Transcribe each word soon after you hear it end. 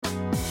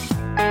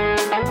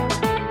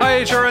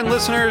HRN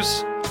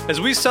listeners.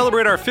 As we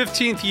celebrate our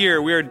 15th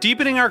year, we are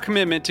deepening our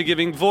commitment to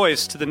giving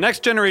voice to the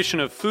next generation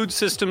of food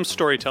systems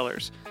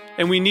storytellers,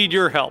 and we need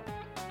your help.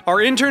 Our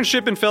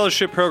internship and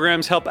fellowship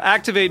programs help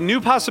activate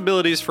new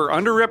possibilities for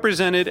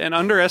underrepresented and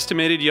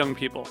underestimated young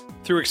people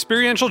through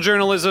experiential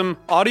journalism,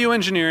 audio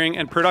engineering,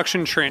 and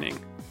production training.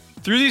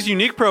 Through these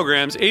unique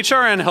programs,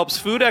 HRN helps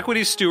food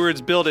equity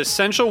stewards build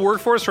essential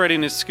workforce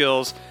readiness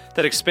skills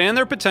that expand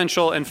their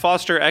potential and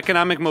foster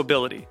economic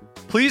mobility.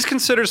 Please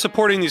consider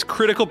supporting these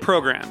critical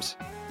programs.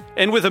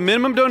 And with a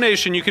minimum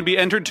donation, you can be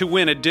entered to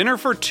win a dinner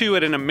for two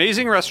at an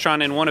amazing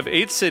restaurant in one of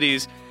 8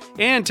 cities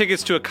and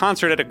tickets to a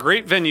concert at a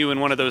great venue in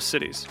one of those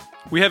cities.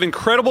 We have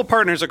incredible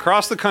partners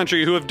across the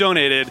country who have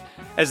donated,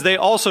 as they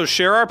also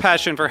share our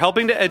passion for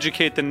helping to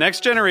educate the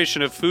next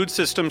generation of food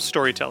systems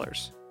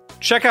storytellers.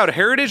 Check out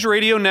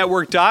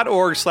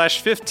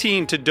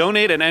heritageradionetwork.org/15 to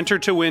donate and enter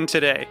to win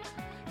today.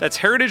 That's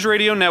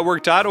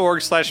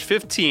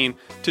heritageradionetwork.org/15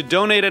 to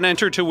donate and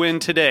enter to win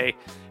today.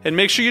 And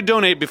make sure you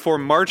donate before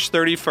March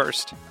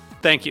 31st.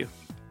 Thank you.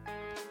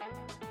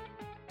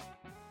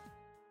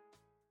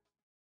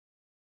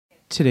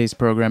 Today's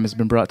program has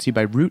been brought to you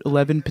by Route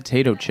 11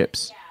 Potato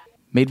Chips.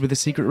 Made with a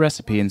secret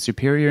recipe and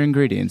superior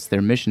ingredients,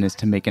 their mission is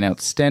to make an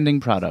outstanding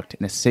product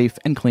in a safe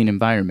and clean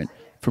environment.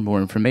 For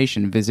more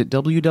information, visit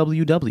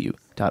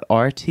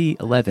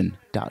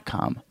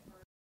www.rt11.com.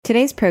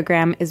 Today's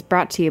program is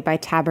brought to you by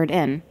Tabard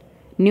Inn,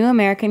 new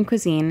American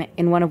cuisine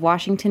in one of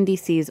Washington,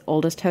 D.C.'s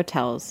oldest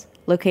hotels,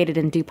 located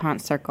in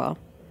DuPont Circle.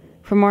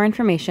 For more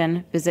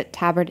information, visit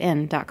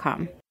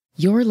tabardinn.com.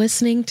 You're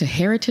listening to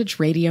Heritage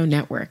Radio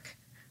Network.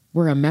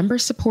 We're a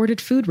member-supported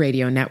food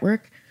radio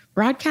network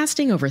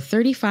broadcasting over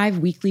 35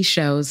 weekly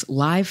shows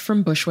live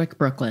from Bushwick,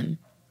 Brooklyn.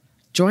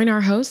 Join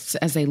our hosts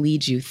as they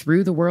lead you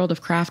through the world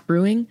of craft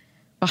brewing,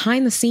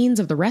 behind the scenes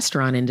of the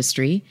restaurant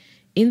industry,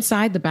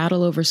 inside the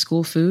battle over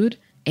school food,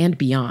 and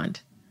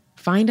beyond.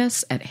 Find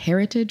us at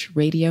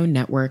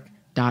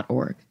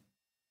heritageradionetwork.org.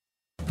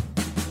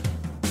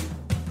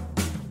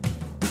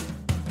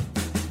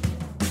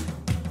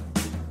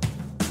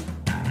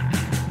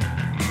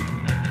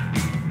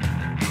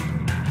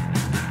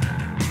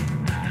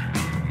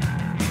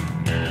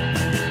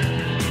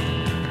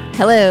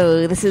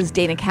 Hello, this is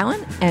Dana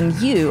Cowan, and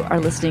you are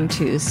listening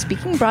to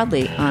Speaking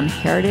Broadly on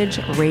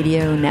Heritage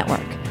Radio Network.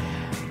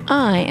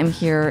 I am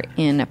here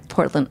in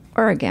Portland,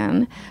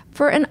 Oregon,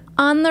 for an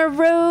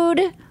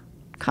on-the-road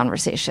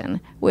conversation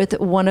with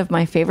one of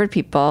my favorite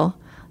people,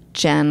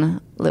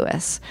 Jenn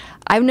Lewis.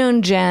 I've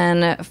known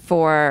Jenn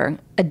for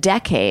a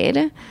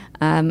decade,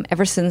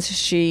 ever since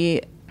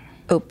she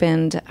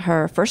opened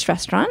her first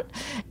restaurant,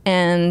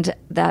 and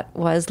that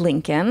was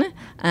Lincoln,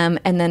 and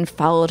then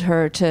followed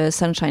her to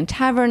Sunshine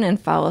Tavern and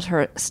followed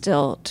her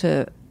still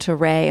to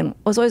Ray, and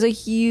was always a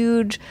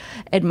huge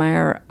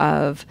admirer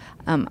of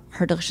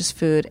her delicious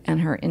food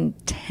and her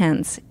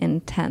intense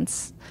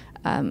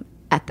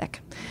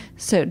ethic.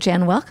 So,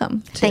 Jenn,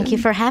 welcome. Thank you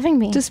for having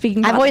me. To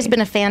Speaking I've Broadly. always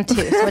been a fan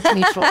too, so it's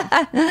mutual.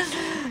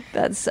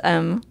 That's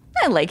I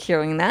like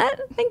hearing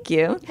that. Thank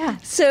you. Yeah.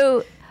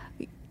 So,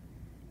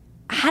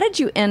 how did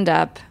you end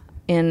up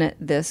in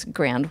this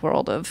grand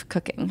world of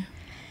cooking?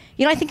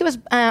 You know, I think it was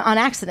on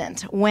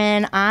accident.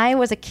 When I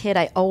was a kid,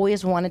 I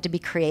always wanted to be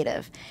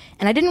creative.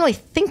 And I didn't really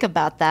think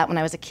about that when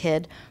I was a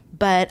kid,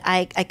 but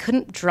I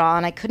couldn't draw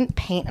and I couldn't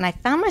paint. And I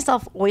found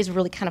myself always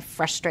really kind of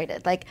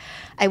frustrated. Like,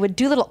 I would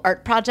do little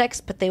art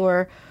projects, but they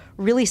were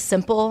really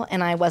simple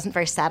and I wasn't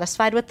very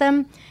satisfied with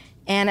them.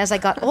 And as I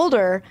got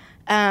older,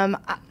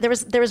 there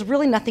was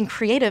really nothing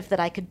creative that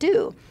I could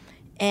do.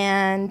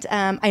 And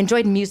I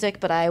enjoyed music,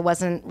 but I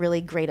wasn't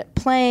really great at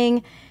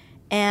playing.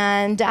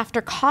 And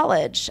after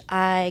college,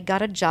 I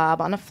got a job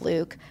on a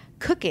fluke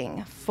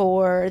cooking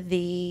for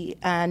the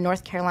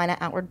North Carolina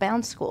Outward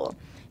Bound School.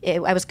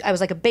 I was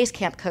like a base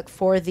camp cook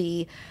for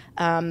the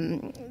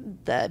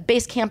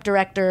base camp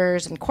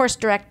directors and course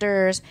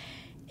directors.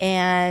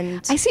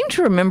 And I seem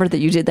to remember that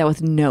you did that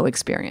with no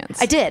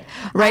experience. I did.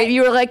 Right?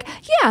 You were like,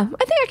 yeah,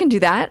 I think I can do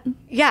that.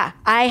 Yeah.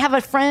 I have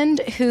a friend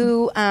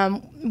who,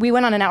 we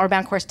went on an Outward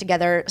Bound course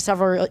together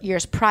several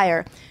years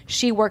prior.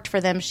 She worked for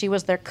them. She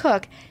was their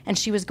cook, and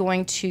she was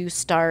going to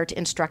start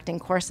instructing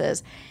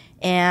courses.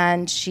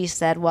 And she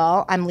said,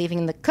 well, I'm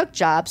leaving the cook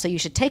job, so you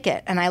should take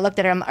it. And I looked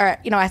at her,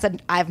 I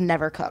said, I've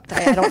never cooked.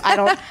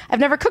 I've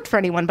never cooked for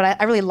anyone,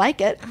 but I really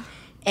like it.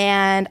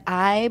 And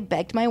I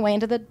begged my way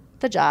into the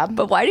job.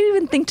 But why do you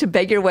even think to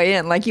beg your way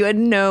in? Like, you had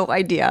no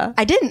idea.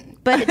 I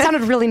didn't, but it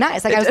sounded really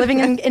nice. Like, I was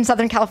living in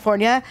Southern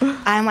California.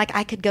 I'm like,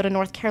 I could go to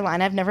North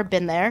Carolina. I've never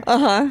been there.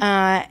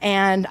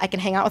 And I can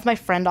hang out with my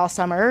friend all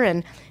summer,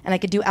 and I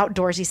could do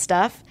outdoorsy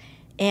stuff.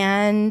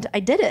 And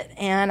I did it.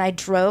 And I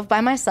drove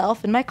by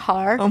myself in my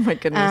car. Oh, my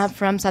goodness.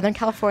 From Southern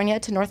California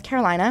to North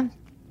Carolina.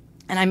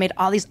 And I made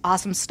all these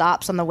awesome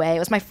stops on the way. It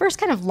was my first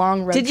kind of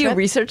long road trip. Did you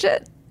research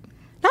it?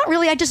 Not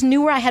really. I just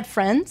knew where I had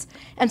friends.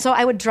 And so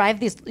I would drive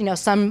these,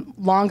 some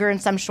longer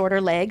and some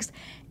shorter legs.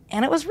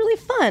 And it was really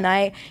fun.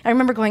 I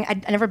remember going.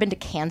 I'd never been to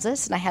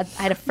Kansas, and I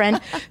had a friend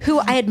who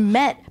I had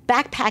met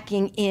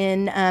backpacking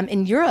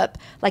in Europe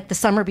like the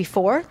summer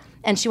before,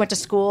 and she went to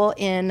school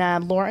in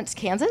Lawrence,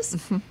 Kansas,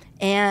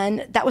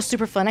 and that was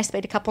super fun. I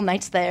spent a couple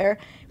nights there,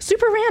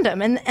 super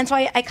random, and so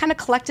I kind of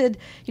collected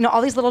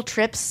all these little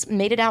trips,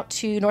 made it out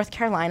to North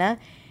Carolina,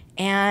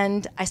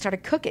 and I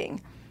started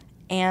cooking,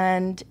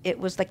 and it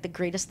was like the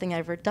greatest thing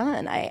I've ever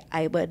done.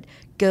 I would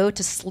go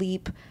to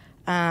sleep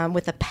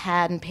with a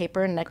pad and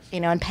paper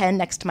and pen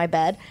next to my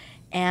bed,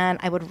 and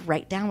I would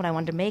write down what I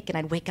wanted to make, and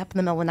I'd wake up in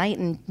the middle of the night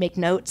and make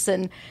notes,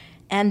 and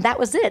that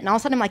was it. And all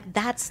of a sudden I'm like,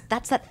 that's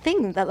that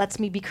thing that lets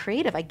me be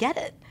creative. I get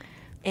it.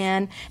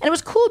 And it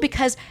was cool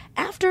because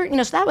after,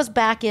 so that was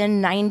back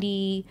in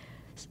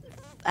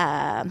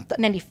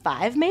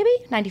 95 maybe,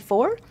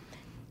 94?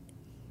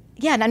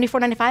 Yeah, 94,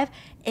 95.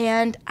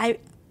 And I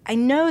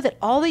know that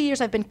all the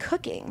years I've been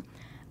cooking,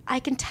 I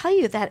can tell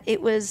you that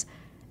it was,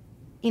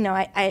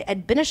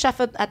 I'd been a chef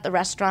at the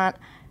restaurant.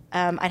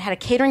 I'd had a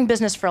catering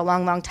business for a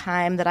long, long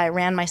time that I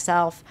ran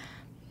myself.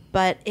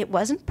 But it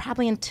wasn't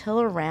probably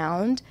until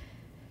around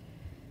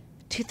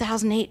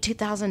 2008,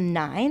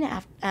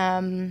 2009.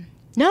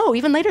 No,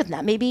 even later than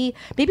that. Maybe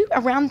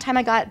around the time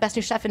I got Best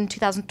New Chef in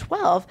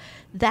 2012,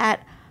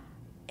 that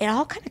it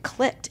all kind of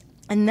clicked.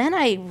 And then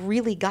I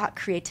really got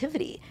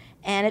creativity.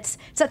 And it's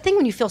that thing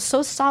when you feel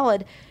so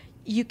solid,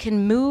 you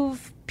can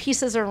move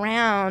pieces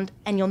around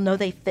and you'll know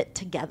they fit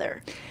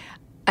together.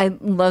 I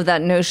love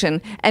that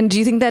notion. And do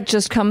you think that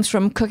just comes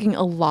from cooking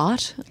a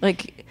lot?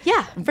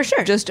 Yeah, for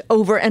sure. Just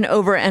over and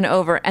over and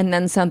over, and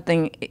then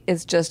something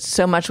is just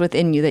so much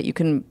within you that you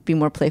can be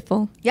more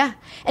playful? Yeah,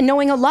 and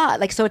knowing a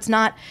lot. So it's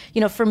not,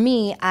 for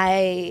me,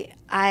 I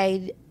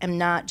am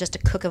not just a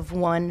cook of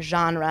one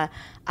genre.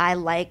 I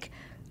like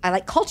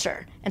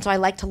culture. And so I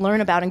like to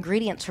learn about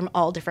ingredients from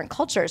all different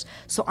cultures.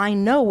 So I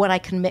know what I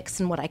can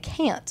mix and what I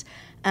can't.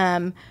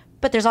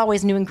 But there's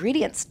always new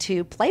ingredients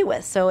to play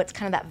with. So it's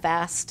kind of that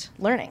vast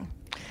learning.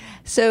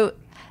 So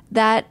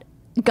that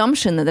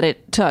gumption that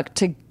it took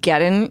to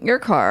get in your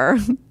car,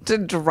 to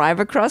drive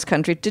across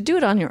country, to do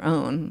it on your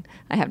own,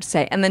 I have to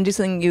say, and then do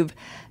something you've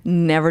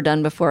never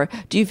done before.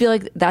 Do you feel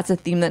like that's a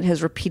theme that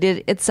has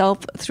repeated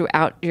itself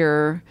throughout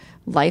your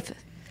life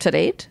to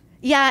date?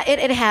 Yeah,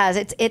 it has.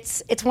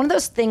 It's one of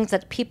those things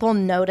that people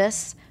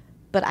notice,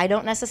 but I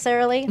don't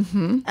necessarily.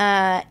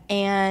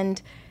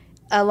 And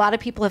a lot of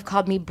people have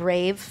called me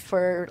brave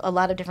for a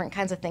lot of different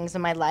kinds of things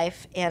in my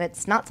life, and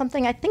it's not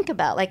something I think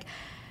about.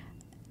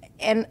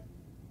 And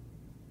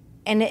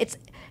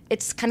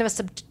it's kind of a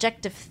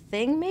subjective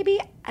thing, maybe.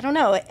 I don't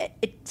know.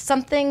 It's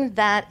something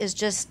that is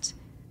just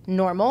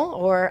normal,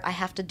 or I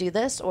have to do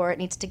this, or it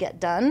needs to get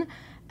done,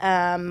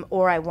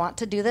 or I want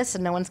to do this,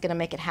 and no one's going to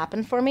make it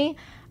happen for me.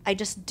 I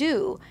just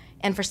do.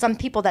 And for some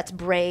people, that's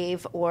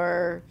brave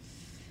or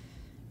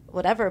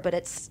whatever, but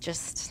it's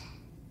just,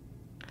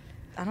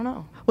 I don't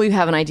know. Well, you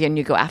have an idea and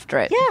you go after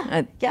it.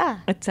 Yeah,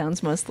 yeah. It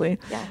sounds mostly.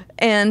 Yeah.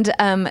 And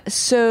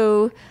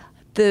so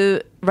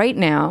right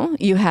now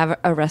you have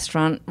a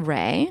restaurant,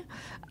 Ray,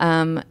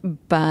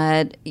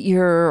 but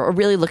you're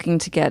really looking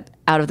to get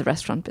out of the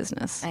restaurant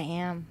business. I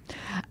am.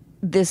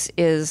 This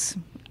is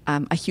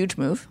a huge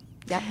move.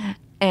 Yep.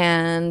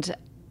 And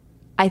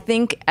I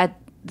think at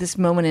this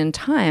moment in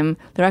time,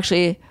 there are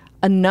actually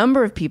a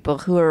number of people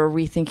who are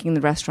rethinking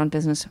the restaurant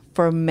business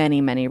for many,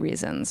 many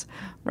reasons,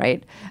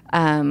 right?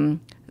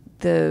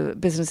 The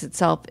business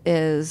itself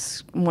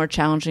is more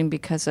challenging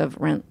because of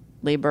rent,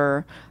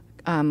 labor,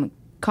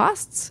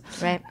 costs.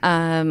 Right.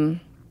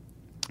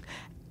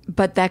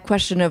 But that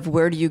question of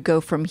where do you go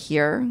from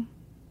here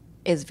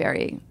is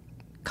very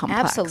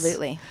complex.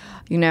 Absolutely.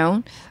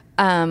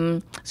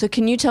 So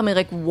can you tell me,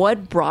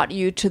 what brought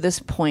you to this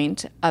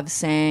point of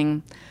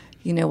saying,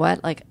 you know what,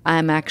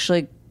 I'm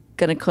actually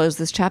going to close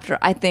this chapter?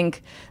 I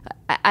think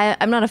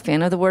I'm not a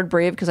fan of the word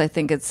brave because I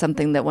think it's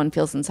something that one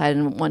feels inside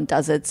and one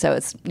does it. So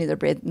it's neither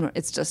brave nor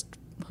it's just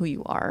who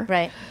you are.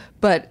 Right.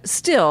 But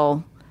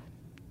still,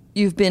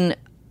 you've been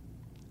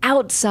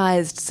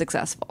outsized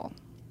successful.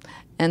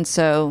 And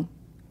so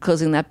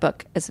closing that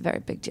book is a very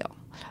big deal.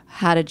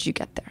 How did you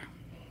get there?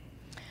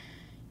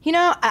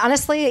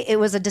 Honestly, it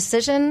was a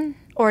decision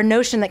or a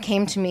notion that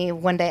came to me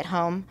one day at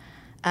home.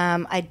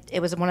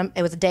 It was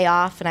a day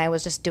off, and I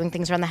was just doing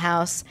things around the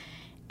house,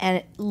 and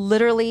it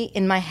literally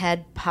in my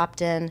head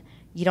popped in,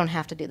 you don't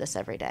have to do this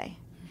every day.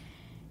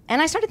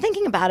 And I started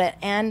thinking about it,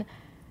 and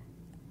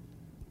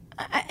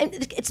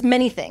it's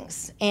many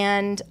things.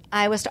 And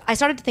I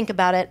started to think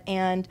about it,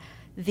 and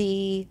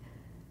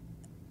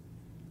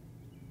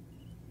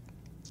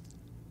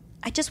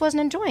I just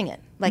wasn't enjoying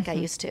it like I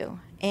used to.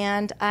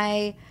 And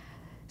I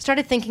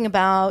started thinking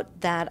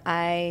about that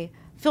I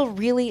feel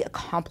really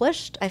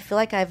accomplished. I feel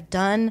like I've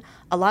done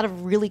a lot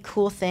of really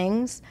cool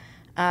things.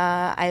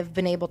 I've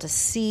been able to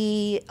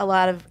see a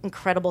lot of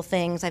incredible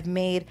things. I've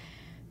made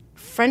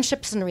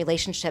friendships and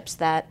relationships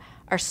that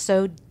are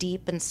so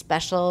deep and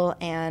special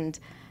and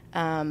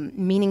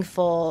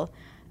meaningful.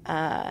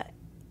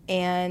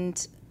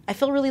 And I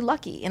feel really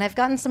lucky, and I've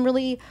gotten some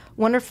really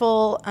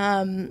wonderful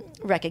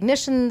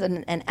recognitions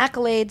and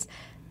accolades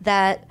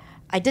that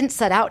I didn't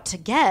set out to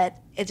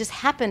get. It just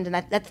happened, and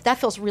that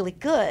feels really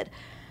good.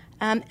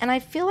 And I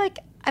feel like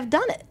I've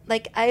done it.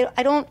 Like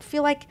I don't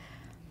feel like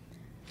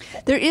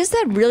there is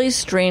that really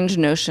strange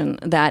notion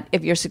that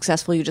if you're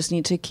successful, you just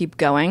need to keep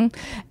going,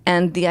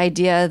 and the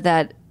idea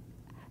that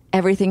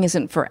everything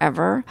isn't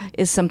forever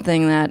is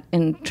something that,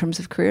 in terms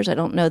of careers, I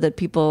don't know that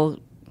people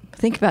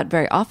think about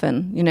very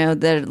often. You know,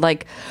 that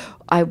like,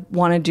 I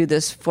want to do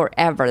this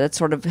forever. That's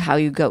sort of how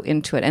you go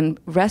into it. And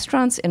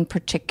restaurants in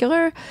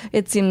particular,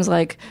 it seems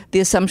like the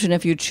assumption,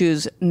 if you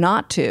choose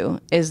not to,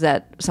 is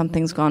that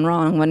something's gone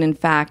wrong, when in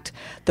fact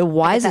the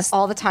wisest... I get that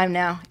all the time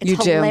now. It's you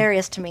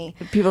hilarious to me.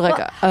 People are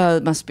like, oh,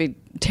 it must be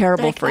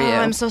terrible like, for you.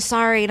 I'm so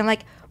sorry. And I'm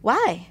like,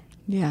 why?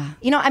 Yeah.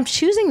 You know, I'm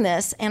choosing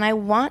this, and I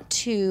want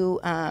to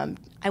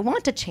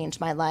change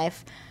my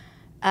life.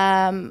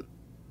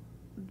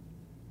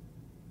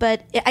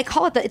 But I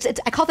call it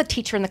the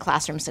teacher in the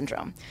classroom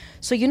syndrome.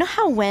 So you know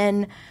how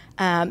when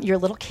you're a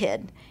little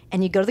kid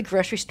and you go to the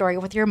grocery store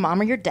with your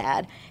mom or your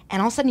dad,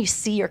 and all of a sudden you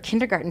see your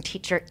kindergarten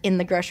teacher in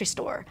the grocery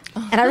store.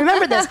 And I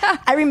remember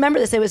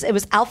this. It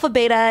was Alpha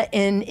Beta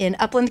in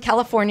Upland,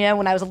 California,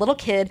 when I was a little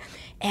kid,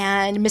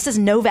 and Mrs.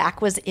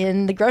 Novak was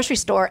in the grocery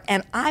store,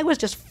 and I was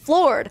just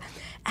floored.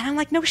 And I'm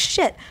like, no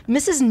shit,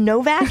 Mrs.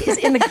 Novak is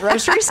in the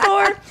grocery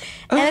store?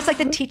 And it's like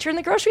the teacher in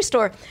the grocery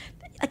store.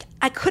 Like,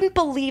 I couldn't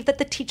believe that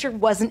the teacher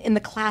wasn't in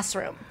the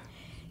classroom.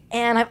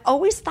 And I've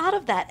always thought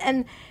of that.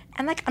 And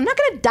like, I'm not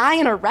going to die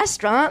in a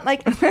restaurant.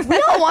 Like,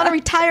 we all want to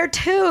retire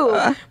too.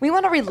 We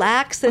want to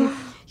relax. And,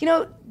 you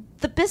know,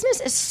 the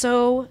business is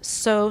so,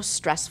 so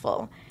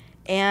stressful.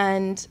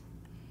 And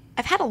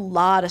I've had a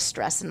lot of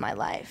stress in my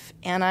life.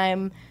 And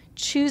I'm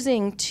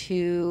choosing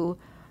to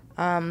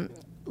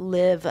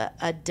live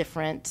a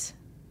different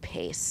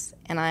pace,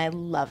 and I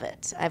love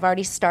it. I've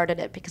already started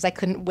it because I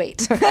couldn't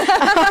wait.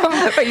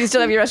 But you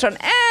still have your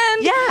restaurant,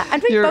 and yeah,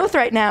 I'm doing both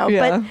right now.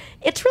 Yeah. But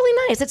it's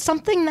really nice. It's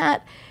something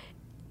that,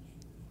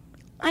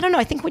 I don't know,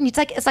 I think when it's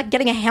like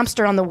getting a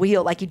hamster on the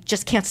wheel, like you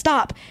just can't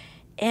stop.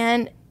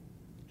 And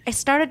I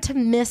started to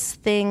miss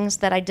things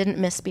that I didn't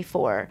miss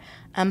before.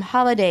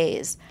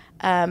 Holidays,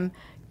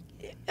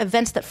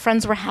 events that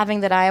friends were having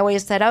that I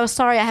always said, oh,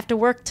 sorry, I have to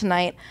work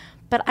tonight.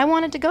 But I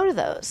wanted to go to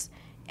those.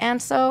 And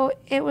so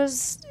it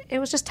was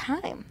just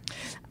time.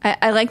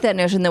 I like that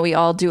notion that we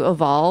all do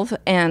evolve,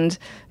 and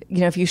you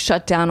know, if you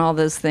shut down all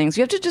those things,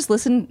 you have to just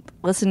listen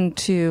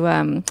to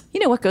you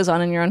know, what goes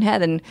on in your own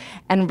head,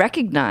 and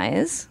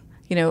recognize,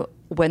 you know,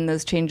 when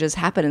those changes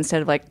happen,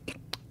 instead of like,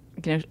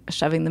 you know,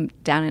 shoving them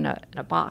down in a box.